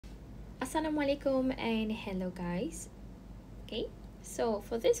Assalamualaikum and hello guys. Okay, so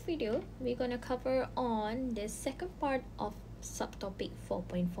for this video we're gonna cover on the second part of subtopic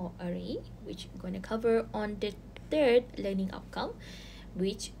 4.4 array, which we're gonna cover on the third learning outcome,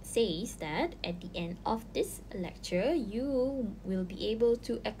 which says that at the end of this lecture you will be able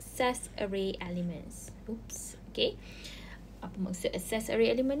to access array elements. Okay, apa maksud access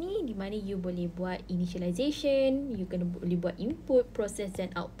array element ni? Di mana you boleh buat initialization, you boleh buat input, process dan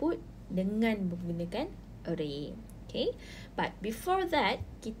output dengan menggunakan array. Okay, but before that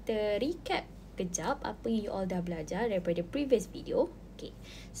kita recap kejap apa yang you all dah belajar daripada previous video. Okay,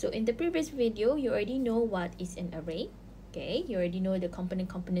 so in the previous video you already know what is an array. Okay, you already know the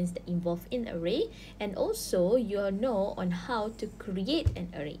components that involve in array, and also you know on how to create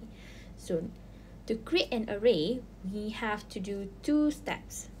an array. So to create an array, we have to do two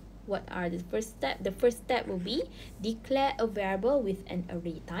steps. What are the first step? The first step will be declare a variable with an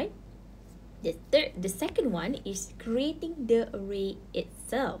array type. The second one is creating the array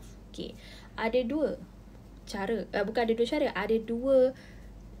itself. Okay, ada dua cara. Bukan ada dua cara. Ada dua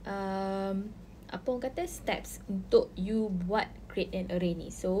apa orang kata steps untuk you buat create an array ni.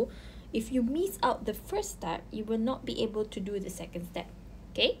 So if you miss out the first step, you will not be able to do the second step.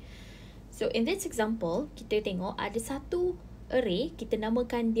 Okay. So in this example, kita tengok ada satu array, kita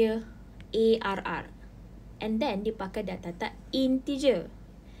namakan dia ARR. And then dia pakai data type integer.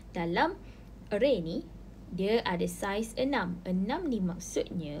 Dalam array ni, dia ada size 6. 6 ni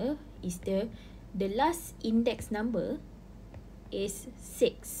maksudnya is the last index number is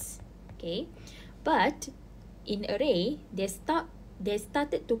 6. Okay. But in array, they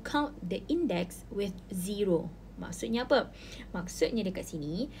started to count the index with 0. Maksudnya apa? Maksudnya dekat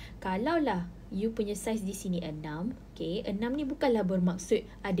sini, kalaulah you punya size di sini 6, okay, 6 ni bukanlah bermaksud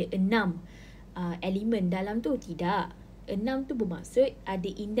ada 6 elemen dalam tu, tidak. 6 tu bermaksud ada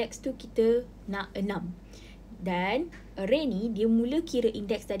index tu kita nak 6. Dan array ni dia mula kira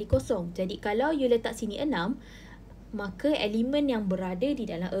index tadi kosong. Jadi kalau you letak sini 6, maka elemen yang berada di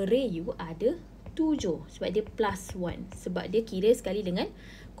dalam array you ada 7 sebab dia plus 1, sebab dia kira sekali dengan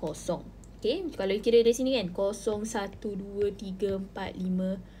kosong. Okay, kalau you kira dari sini kan 0, 1, 2, 3, 4,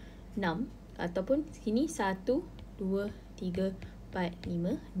 5, 6, ataupun sini 1, 2, 3, 4,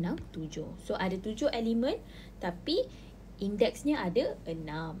 5, 6, 7. So ada 7 elemen tapi indeksnya ada 6.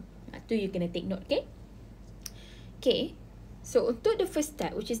 Tu you kena take note, okay? Okay, so untuk the first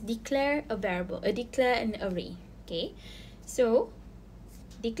step, which is declare a variable, declare an array. Okay, so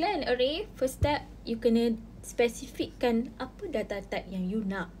declare an array, first step you kena spesifikkan apa data type yang you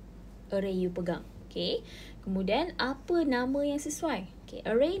nak array you pegang. Okay, kemudian apa nama yang sesuai. Okay,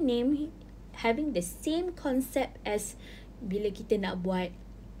 array name having the same concept as bila kita nak buat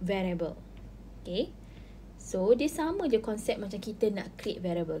variable. Okay, so dia sama je konsep macam kita nak create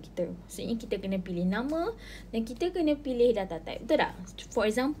variable kita. Maksudnya kita kena pilih nama dan kita kena pilih data type. Betul tak? For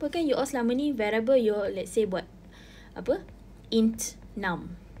example kan you all selama ni variable you all, let's say buat apa? Int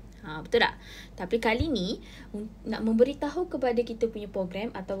num. Betul tak? Tapi kali ni nak memberitahu kepada kita punya program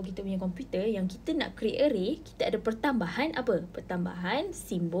atau kita punya komputer yang kita nak create array, kita ada pertambahan apa? Pertambahan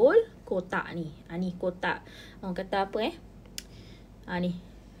simbol kotak ni. Ni kotak. Orang kata apa ni.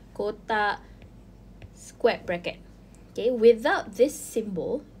 Kotak square bracket. Okay, without this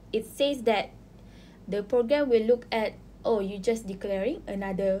symbol, it says that the program will look at, oh, you just declaring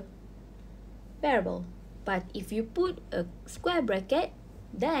another variable. But if you put a square bracket,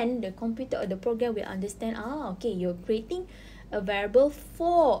 then the computer or the program will understand, okay, you're creating a variable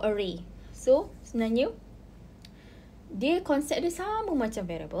for array. So, sebenarnya, dia konsep dia sama macam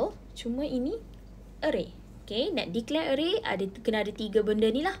variable, cuma ini array. Okay, nak declare array, kena ada 3 benda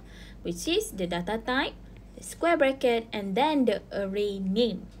ni lah, which is the data type, the square bracket, and then the array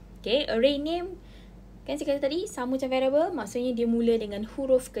name. Okay, array name, kan saya kata tadi, sama macam variable, maksudnya dia mula dengan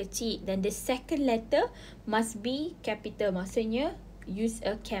huruf kecil, dan the second letter must be capital, maksudnya use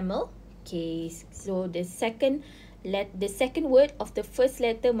a camel. Okay, so the second word of the first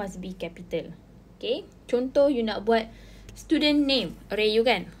letter must be capital. Okay, contoh you nak buat student name array you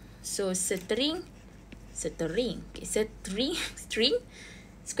kan, so string okay, string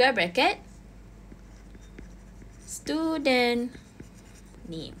square bracket student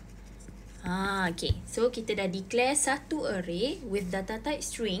name. Okay, so kita dah declare satu array with data type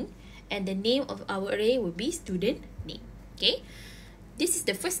string and the name of our array will be student name. Okay, this is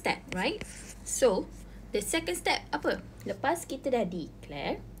the first step, right? So, the second step apa? Lepas kita dah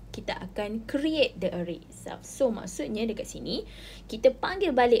declare, kita akan create the array itself. So, maksudnya dekat sini, kita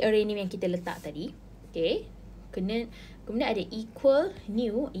panggil balik array name yang kita letak tadi. Okay. Kemudian ada equal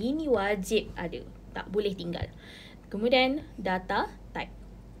new. Ini wajib ada. Tak boleh tinggal. Kemudian, data type.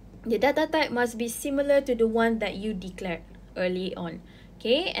 the data type must be similar to the one that you declared early on.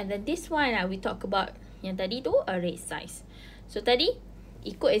 Okay, and then this one we talk about yang tadi tu array size. So tadi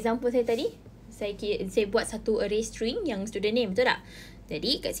ikut example saya tadi, saya buat satu array string yang student name, betul tak?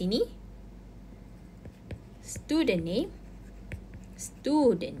 Jadi kat sini student name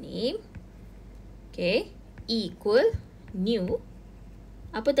okay equal new,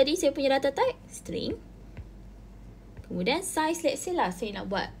 apa tadi saya punya data type? String. Kemudian size, let's say lah saya nak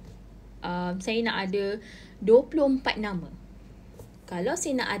buat saya nak ada 24 nama. Kalau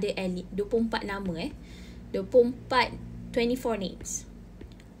saya nak ada 24 nama 24 names,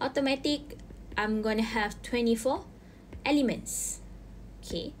 automatic I'm gonna have 24 elements.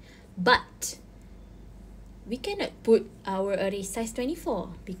 Okay, but we cannot put our array size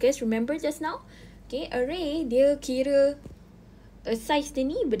 24 because remember just now, okay, array dia kira size dia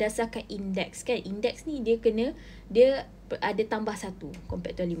ni berdasarkan index kan. Index ni dia ada tambah 1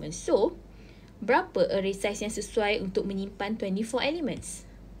 compared to element. So berapa array size yang sesuai untuk menyimpan 24 elements?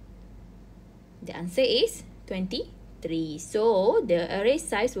 The answer is 23. So the array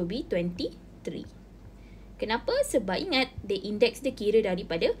size will be 23. Kenapa? Sebab ingat the index dia kira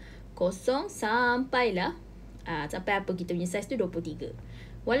daripada 0 sampailah sampai apa kita punya size tu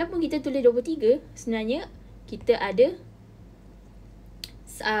 23. Walaupun kita tulis 23, sebenarnya kita ada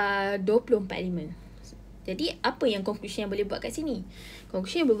 24 elemen. Jadi apa yang conclusion yang boleh buat kat sini?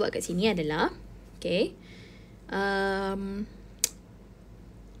 Conclusion yang boleh buat kat sini adalah okay,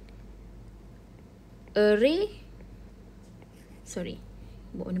 array, sorry,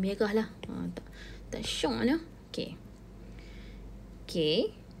 buat warna merah lah, tak syok mana. Okay,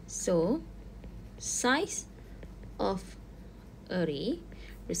 so size of array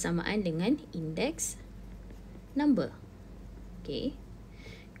bersamaan dengan index number. Okay,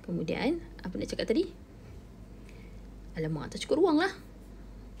 kemudian apa nak cakap tadi? Alamak, tak cukup ruang lah.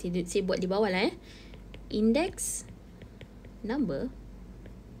 Saya buat di bawah lah Index number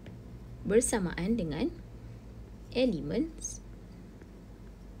bersamaan dengan elements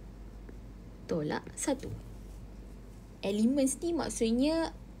tolak 1. Elements ni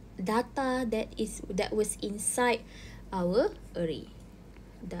maksudnya data that was inside our array.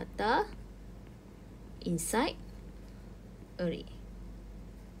 Data inside array.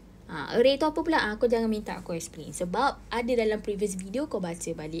 Array tu apa pula? Kau jangan minta aku explain. Sebab ada dalam previous video, kau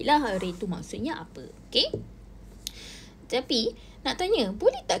baca balik lah array tu maksudnya apa. Okay? Tapi, nak tanya,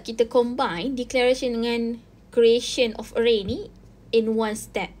 boleh tak kita combine declaration dengan creation of array ni in one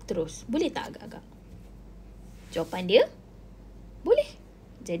step terus? Boleh tak agak-agak? Jawapan dia, boleh.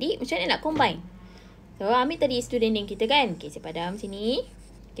 Jadi, macam mana nak combine? So, ambil tadi student name kita kan? Okay, saya padam sini.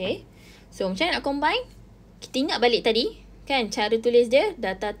 Okay. So, macam mana nak combine? Kita ingat balik tadi. Kan, cara tulis dia,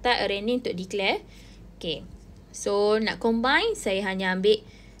 data type array name untuk declare. Okay. So, nak combine, saya hanya ambil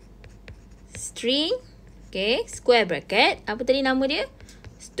string. Okay, square bracket. Apa tadi nama dia?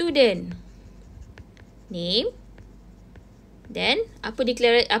 Student name. Then, apa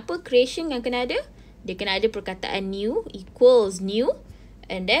creation yang kena ada? Dia kena ada perkataan new equals new.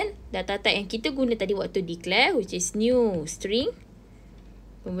 And then, data type yang kita guna tadi waktu declare, which is new string.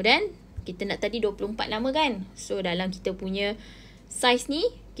 Kemudian, kita nak tadi 24 nama kan? So, dalam kita punya size ni,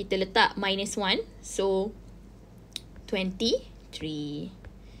 kita letak -1. So, 23.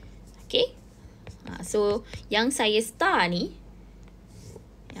 Okay. So, yang saya star ni,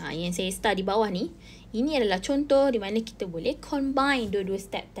 yang saya star di bawah ni, ini adalah contoh di mana kita boleh combine dua-dua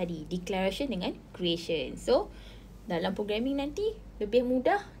step tadi. Declaration dengan creation. So, dalam programming nanti, lebih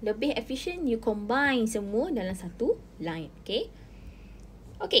mudah, lebih efisien, you combine semua dalam satu line. Okay.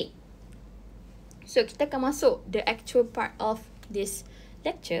 Okay. So, kita akan masuk the actual part of this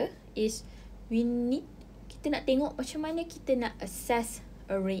lecture is kita nak tengok macam mana kita nak access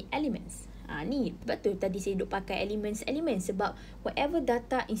array elements. Ni betul tadi saya duk pakai elements sebab whatever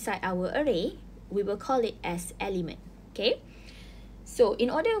data inside our array, we will call it as element. Okay. So,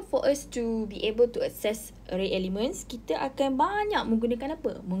 in order for us to be able to access array elements, kita akan banyak menggunakan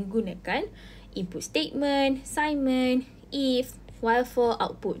apa? Menggunakan input statement, assignment, if, while for,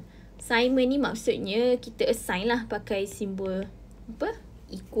 output. Assignment ni maksudnya kita assign lah pakai simbol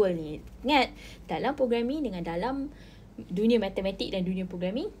equal ni. Ingat, dalam programming dengan dalam dunia matematik dan dunia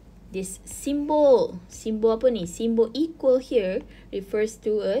programming, this symbol apa ni? Symbol equal here refers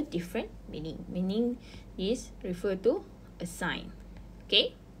to a different meaning. Meaning is refer to assign.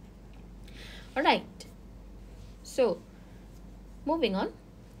 Okay? Alright. So, moving on.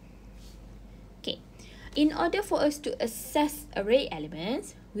 Okay. In order for us to access array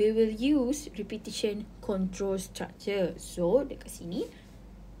elements, we will use repetition control structure. So, dekat sini,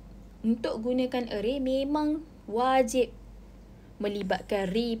 untuk gunakan array memang wajib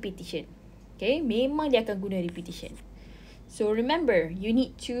melibatkan repetition. Okay, memang dia akan guna repetition. So remember, you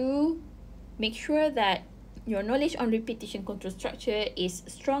need to make sure that your knowledge on repetition control structure is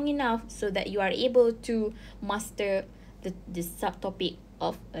strong enough so that you are able to master the subtopic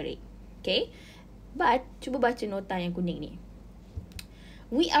of array. Okay, but cuba baca nota yang kuning ni.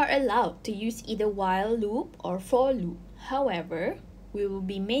 We are allowed to use either while loop or for loop. However, we will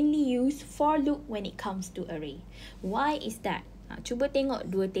be mainly use for loop when it comes to array. Why is that? Cuba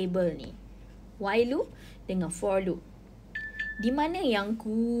tengok dua table ni. While loop dengan for loop. Di mana yang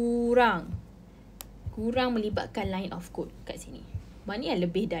kurang melibatkan line of code kat sini? Mana yang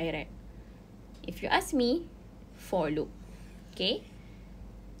lebih direct? If you ask me, for loop. Okay?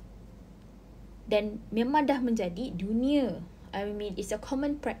 Dan memang dah menjadi dunia. I mean, it's a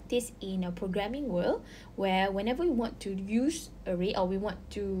common practice in a programming world where whenever we want to use array or we want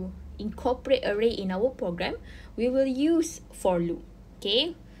to incorporate array in our program, we will use for loop.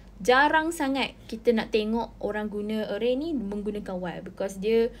 Okay? Jarang sangat kita nak tengok orang guna array ni menggunakan while because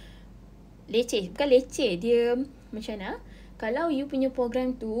dia leceh. Bukan leceh, dia macam mana? Kalau you punya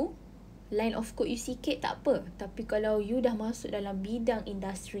program tu line of code you sikit tak apa. Tapi kalau you dah masuk dalam bidang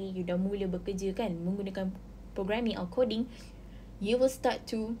industri, you dah mula bekerja kan menggunakan programming or coding, you will start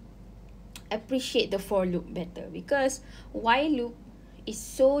to appreciate the for loop better because while loop is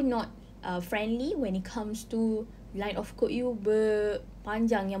so not friendly when it comes to line of code you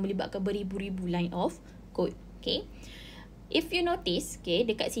berpanjang yang melibatkan beribu-ribu line of code. Okay, if you notice, okay,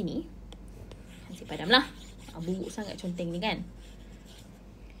 dekat sini nasi padam lah, buruk sangat conteng ni kan.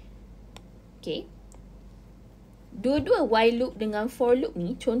 Okay, dua-dua while loop dengan for loop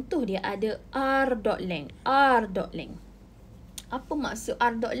ni contoh dia ada r.length. Apa maksud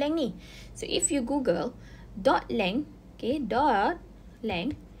r.length ni? So if you google .length, okay,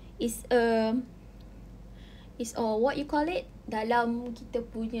 .length is what you call it dalam kita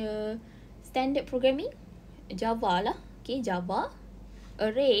punya standard programming Java lah. Okay, Java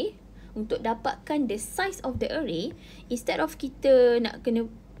array, untuk dapatkan the size of the array, instead of kita nak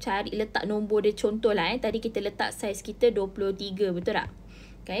kena cari letak nombor dia, contoh lah tadi kita letak size kita 23, betul tak?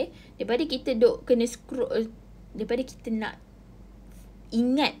 Okay, daripada kita kena scroll, daripada kita nak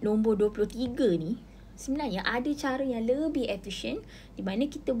ingat nombor 23 ni, sebenarnya ada cara yang lebih efisien di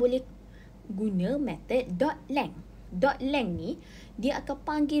mana kita boleh guna method .length. .length ni dia akan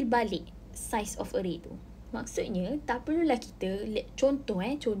panggil balik size of array tu. Maksudnya tak perlulah kita contoh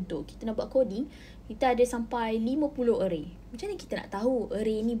kita nak buat coding, kita ada sampai 50 array. Macam mana kita nak tahu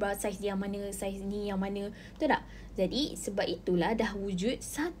array ni berapa size dia yang mana, size ni yang mana, betul tak? Jadi sebab itulah dah wujud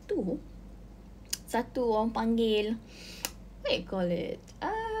satu orang panggil, what you call it?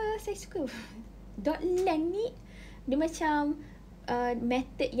 Saya suka .length ni dia macam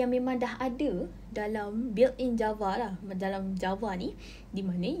method yang memang dah ada dalam built-in Java lah. Dalam Java ni, di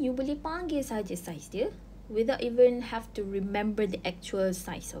mana you boleh panggil saja size dia without even have to remember the actual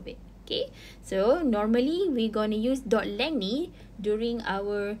size of it. Okay, so normally we gonna use .length ni during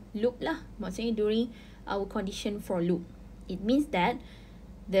our loop lah. Maksudnya during our condition for loop. It means that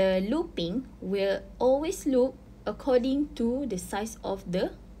the looping will always loop according to the size of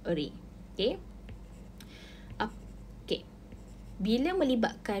the array. Okay. Bila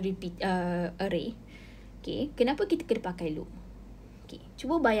melibatkan array, okay, kenapa kita kena pakai loop? Okay,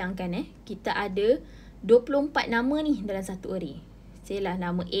 cuba bayangkan kita ada 24 nama ni dalam satu array. Say lah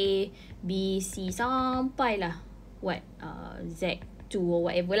nama A, B, C sampailah Z2 or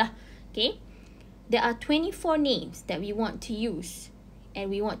whatever lah. Okay, there are 24 names that we want to use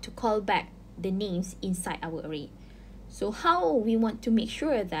and we want to call back the names inside our array. So how we want to make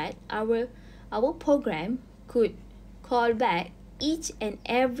sure that our program could call back each and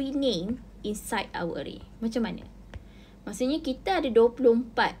every name inside our array? Macam mana? Maksudnya kita ada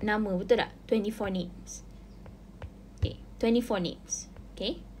 24 nama, betul tak? 24 names. Okay, 24 names.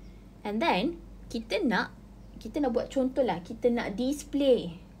 Okay. And then kita nak buat contoh lah, kita nak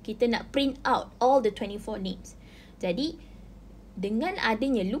display, kita nak print out all the 24 names. Jadi dengan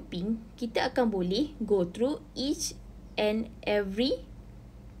adanya looping, kita akan boleh go through each and every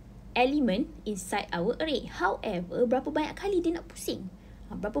element inside our array. However, berapa banyak kali dia nak pusing?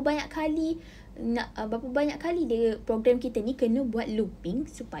 Berapa banyak kali dia program kita ni kena buat looping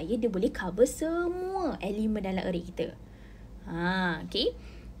supaya dia boleh cover semua elemen dalam array kita. Okay.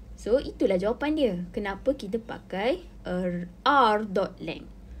 So itulah jawapan dia. Kenapa kita pakai r.length.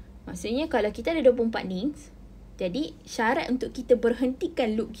 Maksudnya kalau kita ada 24 names, jadi syarat untuk kita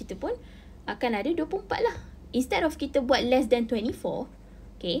berhentikan loop kita pun akan ada 24 lah. Instead of kita buat less than 24,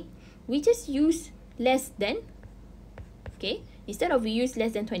 okay, we just use less than, okay, instead of we use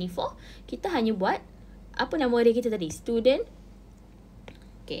less than 24, kita hanya buat apa nama array kita tadi, student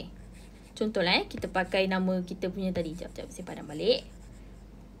Okay. Contohlah kita pakai nama kita punya tadi. Sekejap, saya padam balik.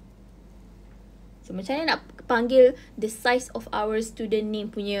 So, macam mana nak panggil the size of our student name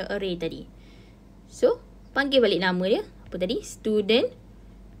punya array tadi? So, panggil balik nama dia. Apa tadi? Student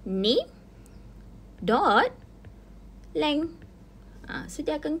name dot length. So,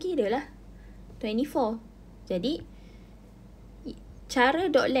 dia akan kira lah 24. Jadi,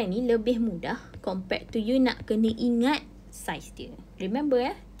 cara dot length ni lebih mudah compared to you nak kena ingat size dia. Remember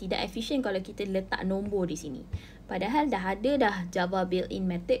tidak efisien kalau kita letak nombor di sini. Padahal dah ada Java built-in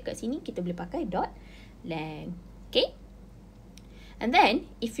method kat sini, kita boleh pakai dot length. Okay? And then,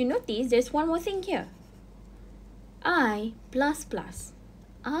 if you notice, there's one more thing here. I++.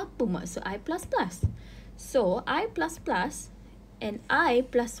 Apa maksud I++? So, I++ and I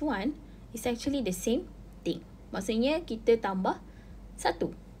plus 1 is actually the same thing. Maksudnya, kita tambah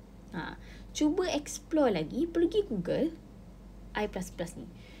 1. Cuba explore lagi, pergi Google I++ ni.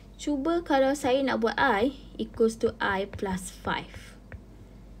 Cuba kalau saya nak buat I equals to I plus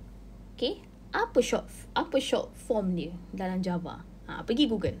 5. Okay? Apa short form dia dalam Java? Pergi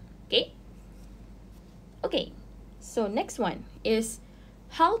Google. Okay? Okay. So, next one is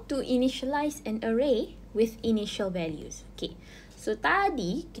how to initialize an array with initial values. Okay. So,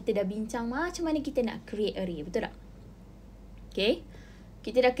 tadi kita dah bincang macam mana kita nak create array. Betul tak? Okay.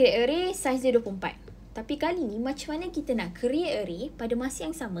 Kita dah create array, size dia 24. Tapi kali ni macam mana kita nak create array pada masa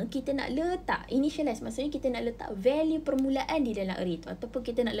yang sama kita nak letak initialize. Maksudnya kita nak letak value permulaan di dalam array tu. Ataupun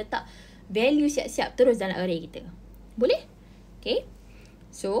kita nak letak value siap-siap terus dalam array kita. Boleh? Okay.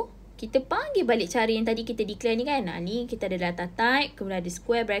 So, kita panggil balik cara yang tadi kita declare ni kan. Ni kita ada data type, kemudian ada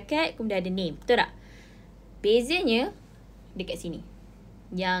square bracket, kemudian ada name. Betul tak? Bezanya dekat sini.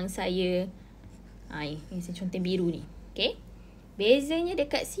 Yang saya contoh biru ni. Okay. Bezanya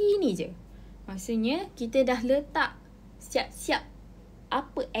dekat sini je. Maksudnya, kita dah letak siap-siap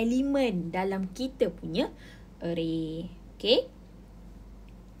apa elemen dalam kita punya array. Okay?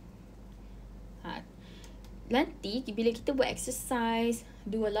 Nanti, bila kita buat exercise,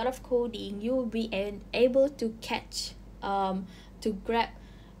 do a lot of coding, you will be able to catch, to grab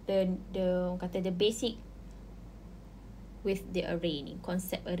the basic with the array ni,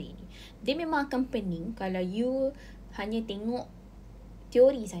 concept array ni. Dia memang akan pening kalau you hanya tengok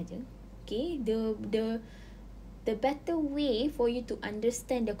teori saja. Okay, the better way for you to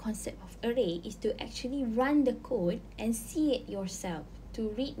understand the concept of array is to actually run the code and see it yourself,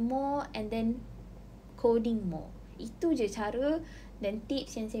 to read more and then coding more. Itu je cara dan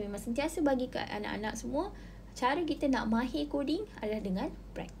tips yang saya memang sentiasa bagi kat anak-anak semua. Cara kita nak mahir coding adalah dengan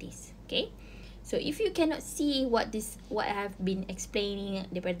practice. Okay, so if you cannot see what I have been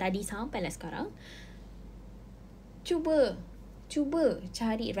explaining daripada tadi sampai lah sekarang, cuba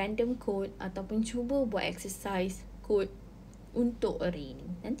cari random code ataupun cuba buat exercise code untuk array ni.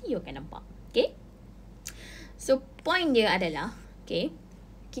 Nanti you akan nampak. Okay? So, point dia adalah, okay,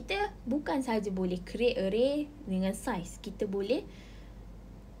 kita bukan sahaja boleh create array dengan size. Kita boleh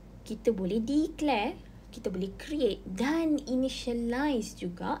declare, kita boleh create dan initialize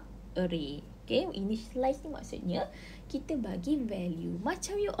juga array. Okay? Initialize ni maksudnya kita bagi value.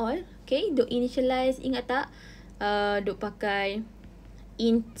 Macam you all, okay, duk initialize, ingat tak? Duk pakai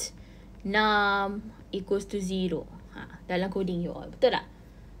int num equals to 0 dalam coding you all. Betul tak?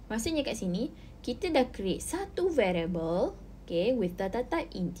 Maksudnya kat sini kita dah create satu variable, okay, with data type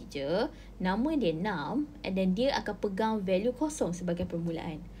integer, nama dia num, and then dia akan pegang value kosong sebagai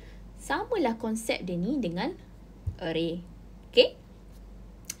permulaan. Samalah konsep dia ni dengan array. Okay?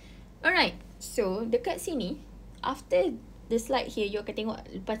 Alright. So dekat sini, after the slide here, you akan tengok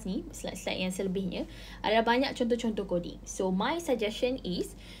lepas ni, slide-slide yang selebihnya, ada banyak contoh-contoh coding. So, my suggestion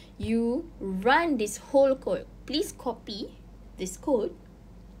is, you run this whole code. Please copy this code,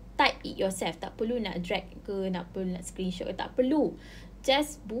 type it yourself. Tak perlu nak drag ke, perlu nak screenshot ke, tak perlu.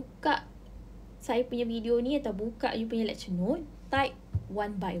 Just buka saya punya video ni atau buka you punya lecture note, type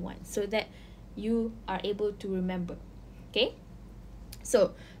one by one so that you are able to remember. Okay?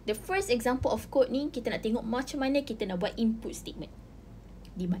 So, the first example of code ni, kita nak tengok macam mana kita nak buat input statement.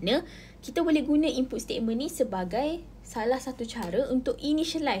 Di mana kita boleh guna input statement ni sebagai salah satu cara untuk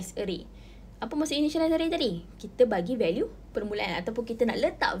initialize array. Apa maksud initialize array tadi? Kita bagi value permulaan ataupun kita nak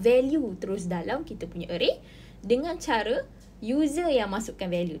letak value terus dalam kita punya array dengan cara user yang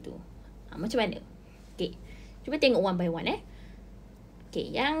masukkan value tu. Macam mana? Okay, cuba tengok one by one Okay,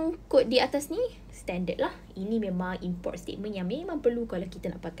 yang kod di atas ni standard lah. Ini memang import statement yang memang perlu kalau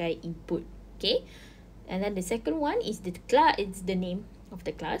kita nak pakai input. Okay. And then the second one is the class. It's the name of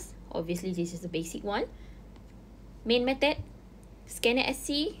the class. Obviously, this is the basic one. Main method, scanner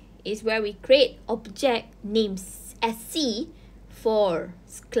sc, is where we create object names sc for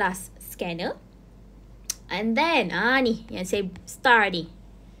class scanner. And then, ni yang saya star ni.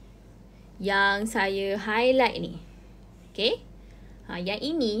 Yang saya highlight ni. Okay. Yang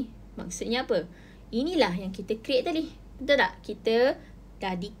ini maksudnya apa? Inilah yang kita create tadi. Betul tak? Kita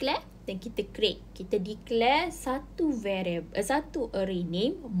dah declare dan kita create. Kita declare satu variable, satu array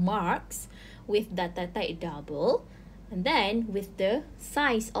name marks with data type double and then with the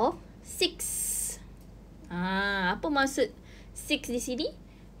size of 6. Apa maksud 6 di sini?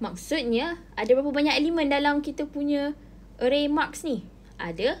 Maksudnya ada berapa banyak elemen dalam kita punya array marks ni?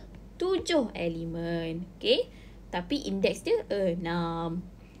 Ada 7 elemen. Okay. Tapi indeks dia 6.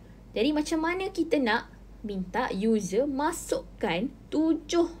 Jadi macam mana kita nak minta user masukkan 7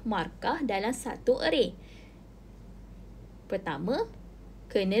 markah dalam satu array? Pertama,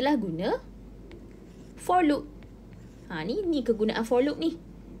 kenalah guna for loop. Ni kegunaan for loop ni.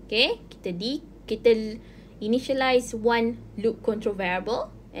 Okay, kita initialize one loop control variable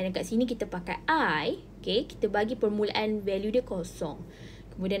and dekat sini kita pakai I. Okay, kita bagi permulaan value dia kosong.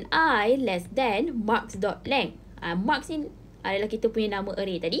 Kemudian I less than marks.length. Marks ni adalah kita punya nama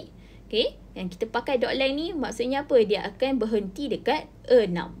array tadi. Okay, yang kita pakai .length ni maksudnya apa? Dia akan berhenti dekat 6.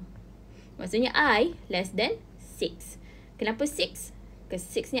 Maksudnya I less than 6. Kenapa 6? Because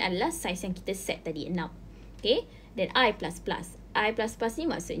 6 ni adalah size yang kita set tadi, 6. Okay, then I plus plus. I plus plus ni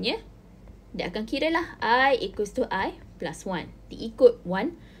maksudnya dia akan kira lah I equals to I plus 1. Diikut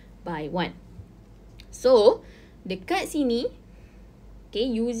 1 by 1. So, dekat sini, okay,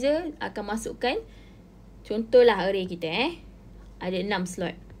 user akan masukkan, contohlah array kita ada 6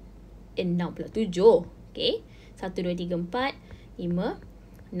 slot. 6 pula, 7. Okay. 1, 2, 3, 4, 5,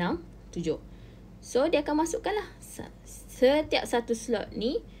 6, 7. So, dia akan masukkan lah. Setiap satu slot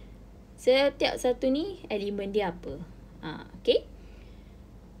ni, setiap satu ni, elemen dia apa. Okay.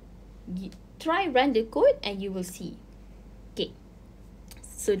 Try run the code and you will see. Okay.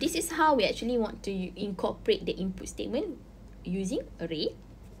 So, this is how we actually want to incorporate the input statement using array.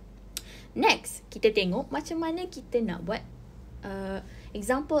 Next, kita tengok macam mana kita nak buat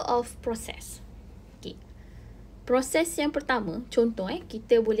example of process. Okay. Proses yang pertama, contoh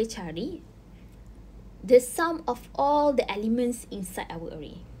kita boleh cari the sum of all the elements inside our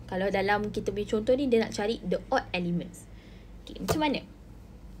array. Kalau dalam kita punya contoh ni, dia nak cari the odd elements. Okay, macam mana?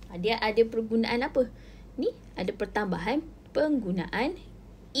 Dia ada pergunaan apa? Ni ada pertambahan penggunaan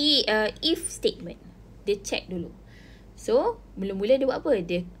if statement. Dia check dulu. So, mula-mula dia buat apa?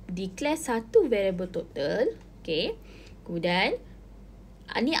 Dia declare satu variable total. Okay. Kemudian,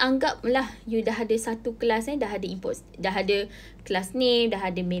 ni anggaplah you dah ada satu kelas dah ada input, dah ada class name, dah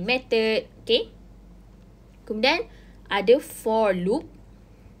ada main method. Okay. Kemudian, ada for loop.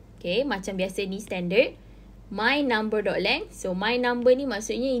 Okay, macam biasa ni standard. My number.length. So, my number ni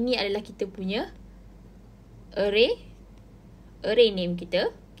maksudnya ini adalah kita punya array name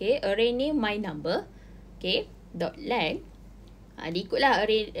kita. Okay, array name my number. Okay, dot length. Diikutlah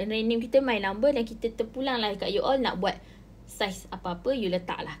array name kita my number dan kita terpulang lah kat you all nak buat size apa-apa, you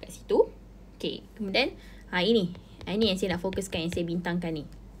letak lah kat situ. Okay, kemudian ini yang saya nak fokuskan, yang saya bintangkan ni.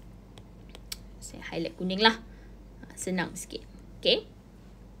 Saya highlight kuning lah. Senang sikit. Okay.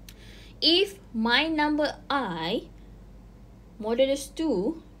 If my number I modulus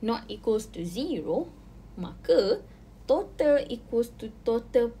 2 not equals to 0, maka total equals to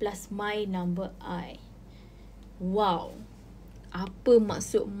total plus my number I. Wow. Apa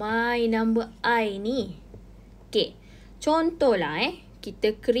maksud my number I ni? Okay. Contohlah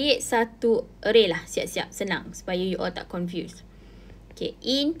kita create satu array lah. Siap-siap, senang. Supaya you all tak confused. Okay.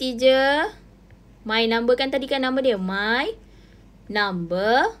 Integer. My number kan tadi kan nama dia. My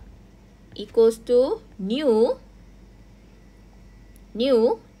number equals to new.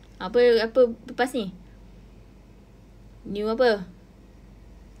 New. Apa lepas ni? New apa?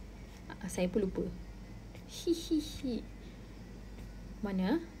 Saya pun lupa.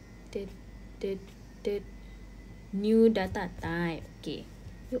 Mana? New data type. Okay.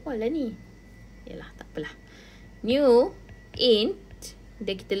 You all lah ni. Yalah, tak apalah. New int.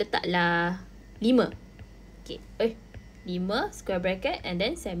 Dan kita letaklah 5. Okay. 5 square bracket and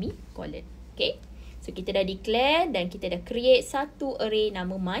then semicolon. Okay. So, kita dah declare dan kita dah create satu array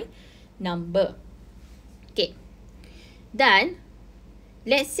nama my number. Okay. Dan,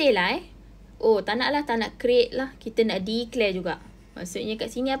 let's say lah tak nak create lah. Kita nak declare juga. Maksudnya kat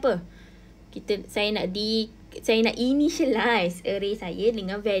sini apa? Saya nak initialize array saya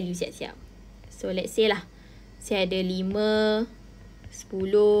dengan value siap-siap. So, let's say lah. Saya ada 5,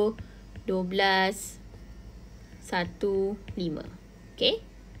 10, 12, 1, 5. Okay?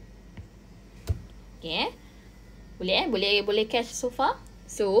 Okay. Boleh catch so far?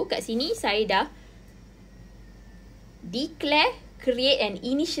 So, kat sini saya dah declare, create and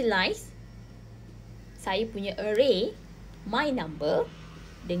initialize saya punya array my number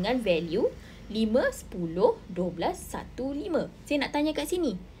dengan value 5, 10, 12, 1, 5. Saya nak tanya kat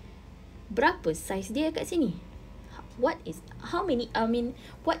sini, berapa size dia kat sini? What is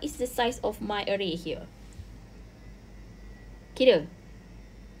the size of my array here? Kira.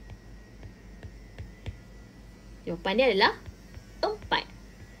 Jawapan dia adalah 4.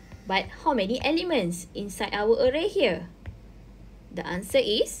 But how many elements inside our array here? The answer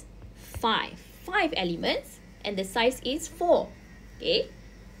is 5. 5 elements and the size is 4. Okay.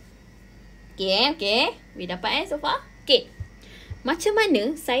 Okay. We dapat so far? Okay. Macam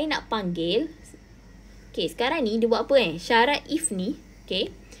mana saya nak panggil? Okay, sekarang ni dia buat apa Syarat if ni,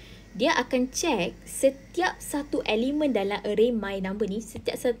 okay, dia akan check setiap satu elemen dalam array my number ni,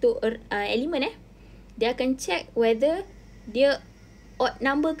 setiap satu elemen dia akan check whether dia odd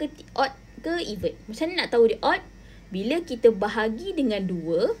number ke even. Macam mana nak tahu dia odd? Bila kita bahagi dengan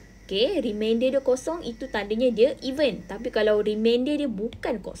 2, okay, remainder dia kosong, itu tandanya dia even. Tapi kalau remainder dia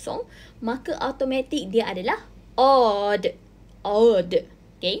bukan kosong, maka automatik dia adalah odd.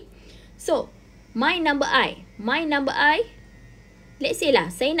 Okay. So, my number I, let's say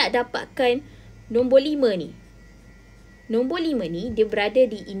lah, saya nak dapatkan nombor 5 ni. Nombor 5 ni, dia berada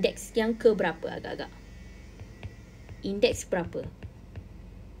di indeks yang ke berapa agak-agak? Indeks berapa?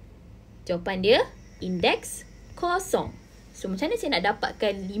 Jawapan dia, indeks 0. So, macam mana saya nak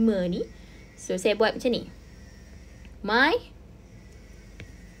dapatkan 5 ni? So, saya buat macam ni.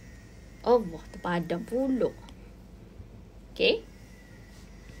 Allah, terpadam pulak. Okay.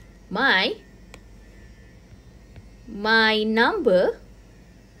 My number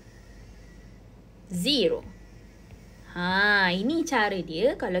 0. Ini cara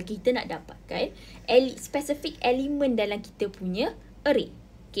dia kalau kita nak dapatkan specific elemen dalam kita punya array.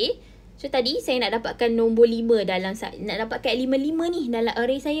 Okay. So, tadi saya nak dapatkan nombor 5 dalam, nak dapatkan elemen 5 ni dalam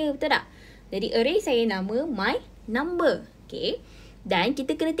array saya, betul tak? Jadi, array saya nama my number. Okay. Dan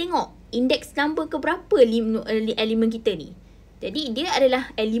kita kena tengok indeks number ke berapa elemen kita ni. Jadi, dia adalah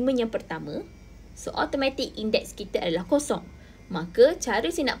elemen yang pertama. So, automatic index kita adalah 0. Maka, cara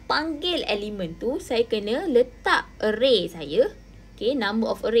saya nak panggil elemen tu, saya kena letak array saya. Okay, number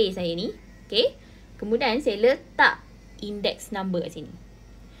of array saya ni. Okay. Kemudian, saya letak index number kat sini.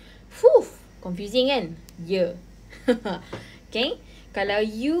 Confusing kan? Ya. Okay. Kalau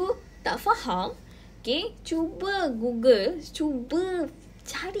you tak faham, okay, cuba Google, cuba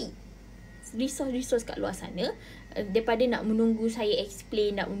cari resource kat luar sana daripada nak menunggu saya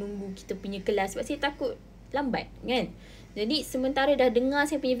explain, nak menunggu kita punya kelas, sebab saya takut lambat kan. Jadi sementara dah dengar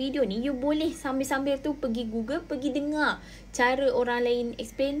saya punya video ni, you boleh sambil-sambil tu pergi Google, pergi dengar cara orang lain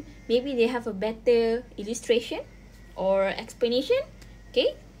explain. Maybe they have a better illustration or explanation.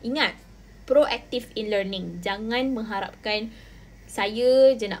 Okay, ingat, proactive in learning. Jangan mengharapkan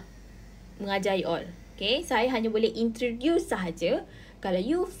saya je nak mengajar you all. Okay, saya hanya boleh introduce sahaja. Kalau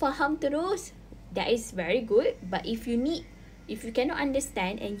you faham terus, that is very good. But if you cannot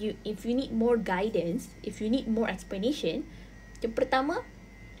understand and if you need more guidance, if you need more explanation, yang pertama,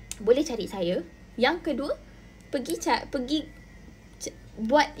 boleh cari saya. Yang kedua, pergi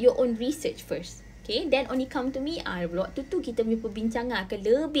buat your own research first. Okay, then only come to me. Waktu tu kita punya perbincangan akan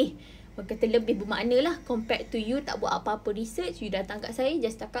lebih bermakna lah compared to you tak buat apa-apa research, you datang kat saya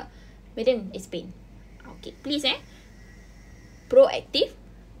just cakap, Madam, explain. Okay, please proactive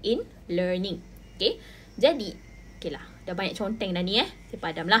in learning. Okay, jadi okay lah, dah banyak conteng dah ni saya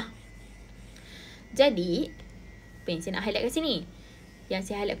padam lah. Jadi apa yang saya nak highlight kat sini, yang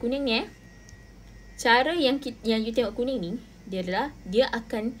saya highlight kuning ni cara yang you tengok kuning ni, dia adalah dia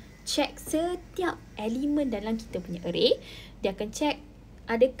akan check setiap elemen dalam kita punya array. Dia akan check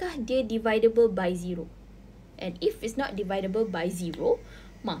adakah dia divisible by 0. And if it's not divisible by 0,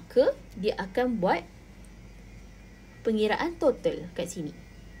 maka dia akan buat pengiraan total kat sini.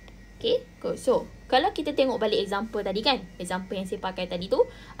 Okay, so kalau kita tengok balik example tadi kan, example yang saya pakai tadi tu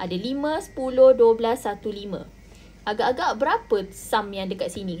ada 5, 10, 12, 1, 5. Agak-agak berapa sum yang dekat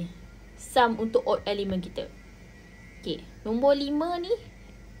sini? Sum untuk odd element kita. Okay, nombor 5 ni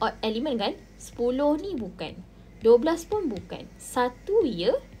odd element kan? 10 ni bukan. 12 pun bukan. 1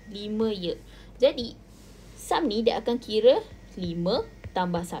 ya, 5 ya. Jadi, sum ni dia akan kira 5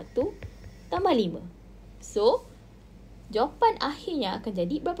 tambah 1 tambah 5. So, jawapan akhirnya akan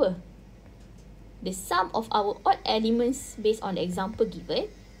jadi berapa? The sum of our odd elements based on the example given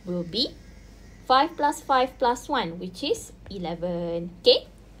will be 5 plus 5 plus 1, which is 11. Okay?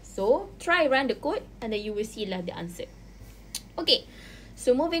 So, try run the code and then you will see lah the answer. Okay.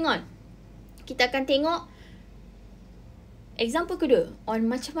 So, moving on. Kita akan tengok Example kedua, on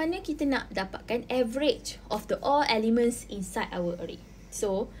macam mana kita nak dapatkan average of the all elements inside our array.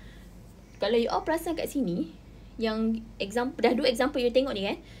 So, kalau you all perasan kat sini, yang example, dah 2 example you tengok ni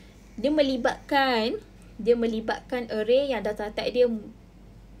kan, dia melibatkan array yang data type dia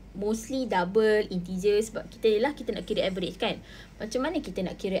mostly double, integer, sebab kita nak kira average kan. Macam mana kita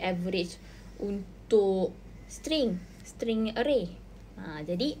nak kira average untuk string array?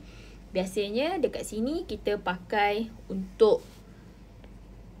 Jadi biasanya dekat sini kita pakai untuk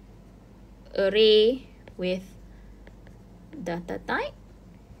array with data type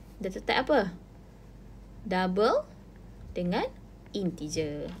apa? Double dengan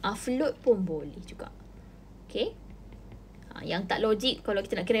integer. Float pun boleh juga. Okay. Yang tak logik kalau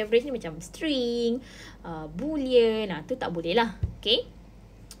kita nak kira average ni macam string, boolean, tu tak boleh lah. Okay.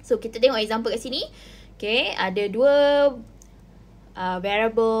 So kita tengok example kat sini. Okay, ada 2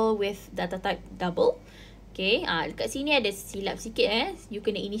 variable with data type double. Okay, dekat sini ada silap sikit You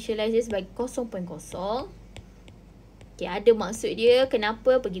kena initialize dia sebagai 0.0. Okay, ada maksud dia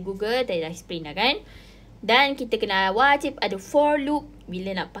kenapa, pergi Google, dah explain dah kan. Dan kita kena wajib ada for loop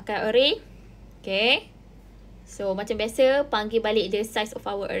bila nak pakai array. Okay. So macam biasa, panggil balik the size of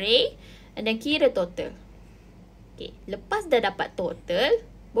our array and then kira total. Okay, lepas dah dapat total,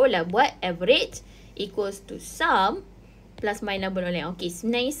 boleh buat average equals to sum plus my number online. Okay,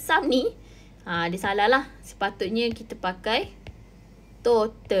 sebenarnya sum ni dia salah lah. Sepatutnya kita pakai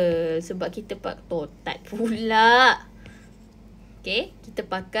total sebab kita pakai total pula. Okay, kita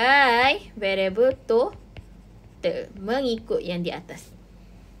pakai variable total mengikut yang di atas.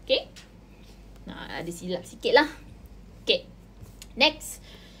 Okay, ada silap sikit lah. Okay, next,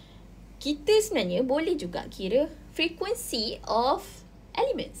 kita sebenarnya boleh juga kira frequency of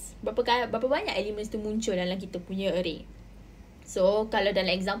elements. Berapa banyak elements tu muncul dalam kita punya array. So, kalau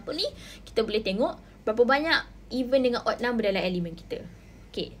dalam example ni, kita boleh tengok berapa banyak even dengan odd number dalam elemen kita.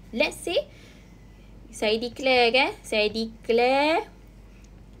 Okay, let's say saya declare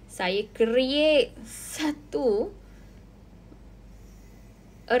saya create satu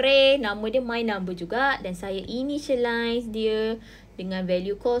array, nama dia my number juga, dan saya initialize dia dengan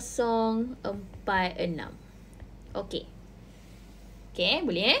value 0, 4, 6. Okay. Okay,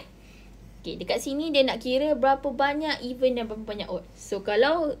 boleh Okay, dekat sini dia nak kira berapa banyak even dan berapa banyak odd. So,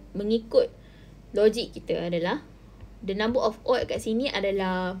 kalau mengikut logik kita adalah the number of odd kat sini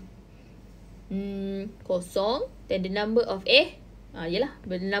adalah 0, dan the number of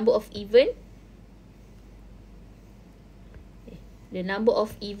the number of even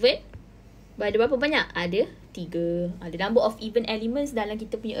ada berapa banyak? Ada 3. The number of even elements dalam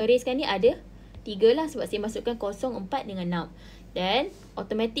kita punya array sekarang ni ada 3 lah, sebab saya masukkan 0, 4 dengan 6. Dan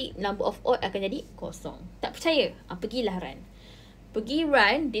automatic number of odd akan jadi 0. Tak percaya? Pergilah run. Pergi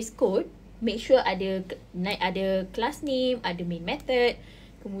run this code. Make sure ada class name, ada main method.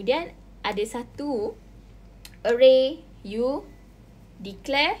 Kemudian ada satu array you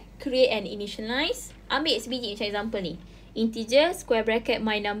declare, create and initialize. Ambil sebiji macam example ni. Integer square bracket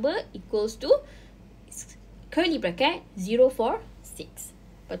my number equals to curly bracket 0, 4, 6.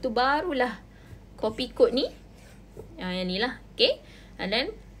 Lepas tu barulah copy code ni. Yang ni lah. Okay. And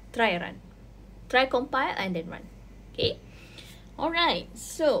then try run. Try compile and then run. Okay. Alright.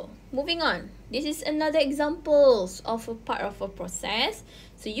 So, moving on. This is another examples of a part of a process.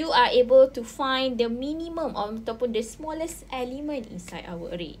 So, you are able to find the minimum ataupun the smallest element inside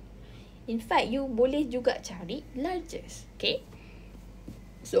our array. In fact, you boleh juga cari largest. Okay.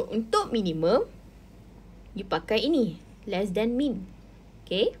 So, untuk minimum, you pakai ini. Less than min.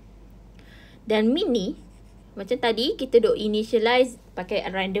 Okay. Dan min ni, macam tadi, kita duk initialize pakai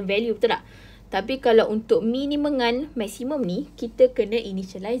random value, betul tak? Tapi kalau untuk minimum dengan maximum ni, kita kena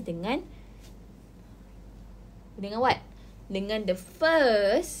initialize dengan what? Dengan the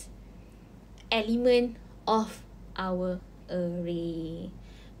first element of our array.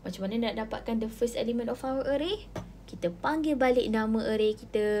 Macam mana nak dapatkan the first element of our array? Kita panggil balik nama array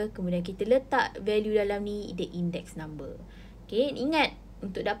kita, kemudian kita letak value dalam ni, the index number. Okay, ingat,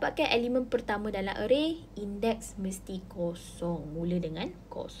 untuk dapatkan elemen pertama dalam array, index mesti 0. Mula dengan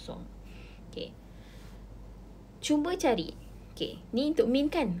 0. Okay. Cuba cari. Okay. Ni untuk min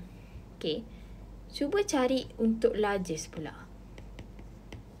kan? Okay. Cuba cari untuk largest pula.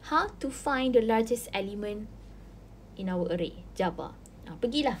 How to find the largest element in our array? Java.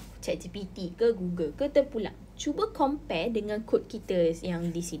 Pergilah ChatGPT ke Google ke terpulang. Cuba compare dengan kod kita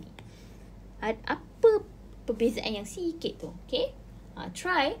yang di sini. Apa perbezaan yang sikit tu? Okay.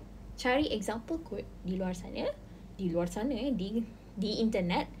 Try cari example code di luar sana, di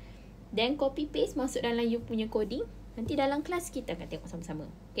internet, then copy paste masuk dalam you punya coding. Nanti dalam kelas kita akan tengok sama-sama.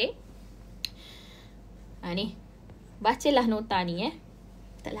 Okay. Ni Bacalah nota ni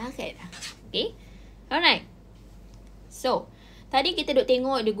Tak larat dah. Okay. Alright. So, tadi kita duk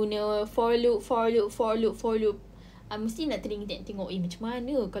tengok dia guna for loop. Mesti nak tengok macam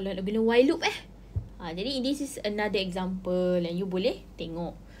mana kalau nak guna while loop jadi this is another example yang you boleh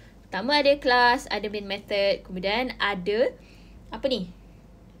tengok. Pertama ada class, ada main method, kemudian ada apa ni?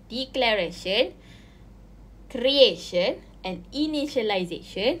 Declaration, creation and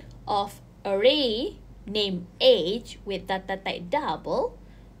initialization of array name age with data type double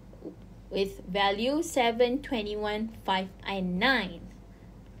with value 7, 21, 5 and 9.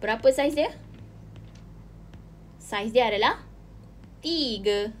 Berapa saiz dia? Saiz dia adalah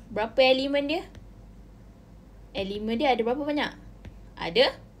 3. Berapa elemen dia? Elemen dia ada berapa banyak?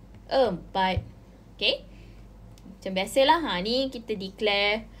 Ada 4. Okay. Macam biasalah. Ni kita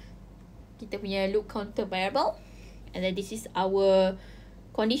declare kita punya loop counter variable. And then this is our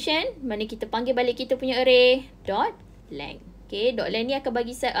condition. Mana kita panggil balik kita punya array. Dot length. Okay. Dot length ni akan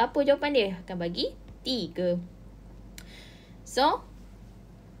bagi apa jawapan dia? Akan bagi 3. So,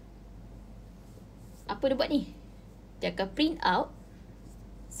 apa dia buat ni? Dia akan print out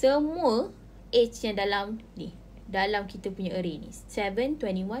semua age yang dalam ni. Dalam kita punya array ni. 7,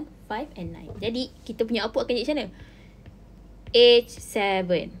 21, 5 and 9. Jadi, kita punya output akan jadi macam mana? Age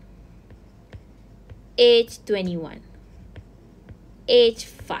 7. Age 21. Age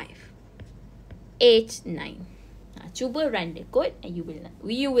 5. Age 9. Cuba run the code and you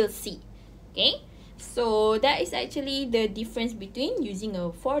will see. Okay? So, that is actually the difference between using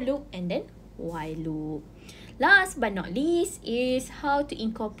a for loop and then while loop. Last but not least is how to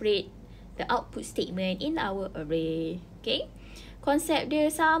incorporate the output statement in our array. Okay. Konsep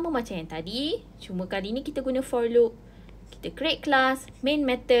dia sama macam yang tadi. Cuma kali ni kita guna for loop. Kita create class, main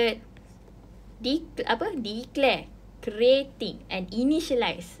method, declare, creating and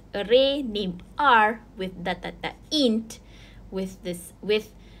initialize array name R with data type int with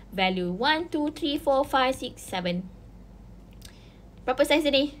value 1, 2, 3, 4, 5, 6, 7. Berapa saiz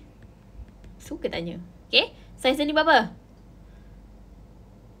dia ni? Suka tanya. Okay. Saiz dia ni berapa?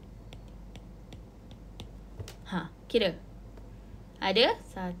 Kira. Ada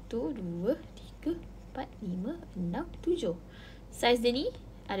 1, 2, 3, 4, 5, 6, 7. Saiz dia ni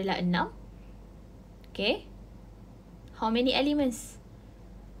adalah 6. Okay. How many elements?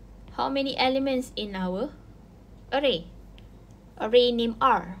 How many elements in our array? Array name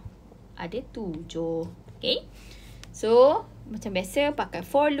R. Ada 7. Okay. So, macam biasa pakai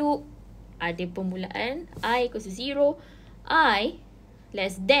for loop. Ada permulaan I equals to 0. I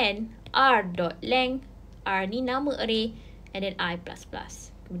less than R dot length. R ni nama array and then I plus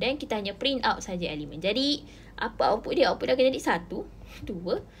plus. Kemudian kita hanya print out saja elemen. Jadi apa output dia? Output dia akan jadi 1,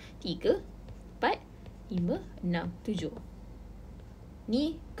 2, 3, 4, 5, 6, 7.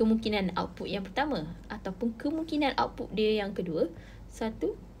 Ni kemungkinan output yang pertama ataupun kemungkinan output dia yang kedua. 1,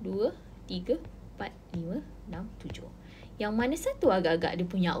 2, 3, 4, 5, 6, 7. Yang mana satu agak-agak dia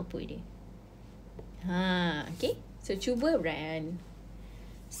punya output dia? Okay. So cuba run.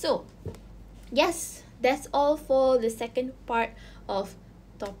 So, yes. That's all for the second part of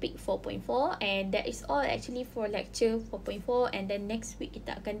topic 4.4 and that is all actually for lecture 4.4 and then next week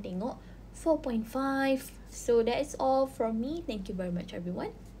kita akan tengok 4.5. So that is all from me. Thank you very much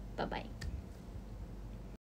everyone. Bye-bye.